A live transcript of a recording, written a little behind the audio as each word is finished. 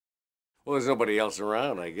Well, there's nobody else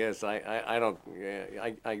around, I guess. I don't. Yeah,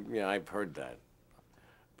 yeah, I've heard that,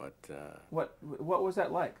 but What was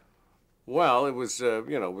that like? well, it was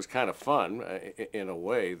it was kind of fun in a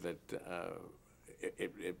way that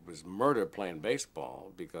it was murder playing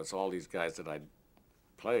baseball because all these guys that I'd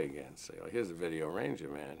play against say, "Oh, here's a video ranger,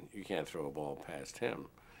 man. You can't throw a ball past him."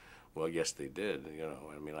 Well, yes, they did.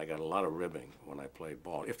 I mean, I got a lot of ribbing when I played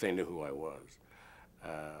ball if they knew who I was.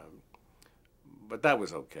 Um, but that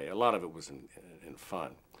was okay. A lot of it was in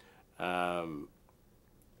fun. Um,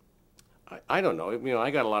 I don't know.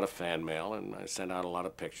 I got a lot of fan mail, and I sent out a lot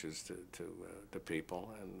of pictures to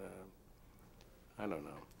people, and I don't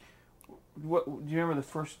know. What do you remember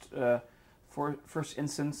the first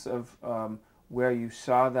instance of where you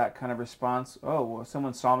saw that kind of response? Oh, well,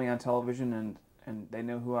 someone saw me on television and they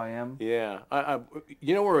know who I am. Yeah,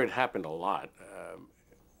 you know where it happened a lot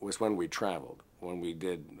was when we traveled, when we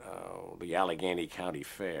did the Allegheny County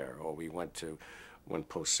Fair, or we went to when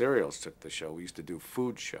Post Cereals took the show. We used to do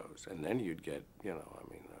food shows, and then you'd get, I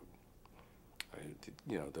mean,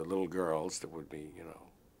 the little girls that would be,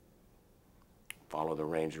 follow the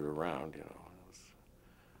ranger around.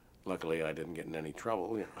 Luckily, I didn't get in any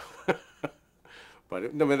trouble.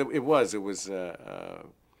 But no, I mean, it was. There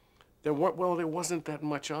wasn't that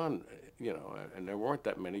much on, and there weren't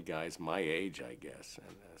that many guys my age, I guess,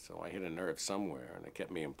 and so I hit a nerve somewhere, and it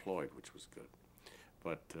kept me employed, which was good.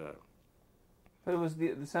 But But it was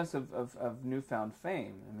the sense of newfound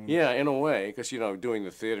fame. I mean, yeah, in a way, because doing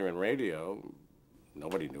the theater and radio,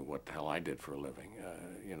 nobody knew what the hell I did for a living,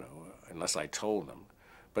 unless I told them.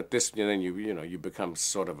 But this, then you become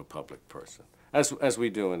sort of a public person, as we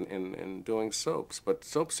do in doing soaps. But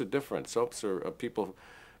soaps are different. Soaps are people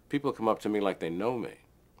come up to me like they know me.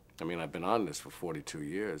 I mean, I've been on this for 42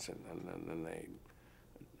 years, and they,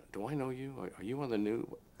 do I know you? Are you on the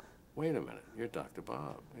new? Wait a minute, you're Dr.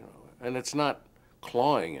 Bob. And it's not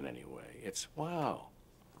clawing in any way. It's, wow,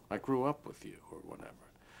 I grew up with you, or whatever.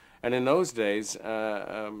 And in those days,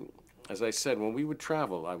 as I said, when we would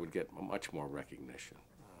travel, I would get much more recognition.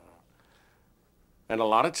 And a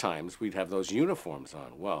lot of times we'd have those uniforms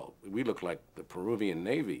on. Well, we looked like the Peruvian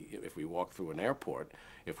Navy if we walked through an airport,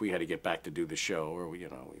 if we had to get back to do the show,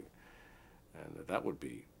 and that would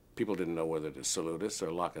be, people didn't know whether to salute us or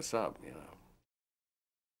lock us up.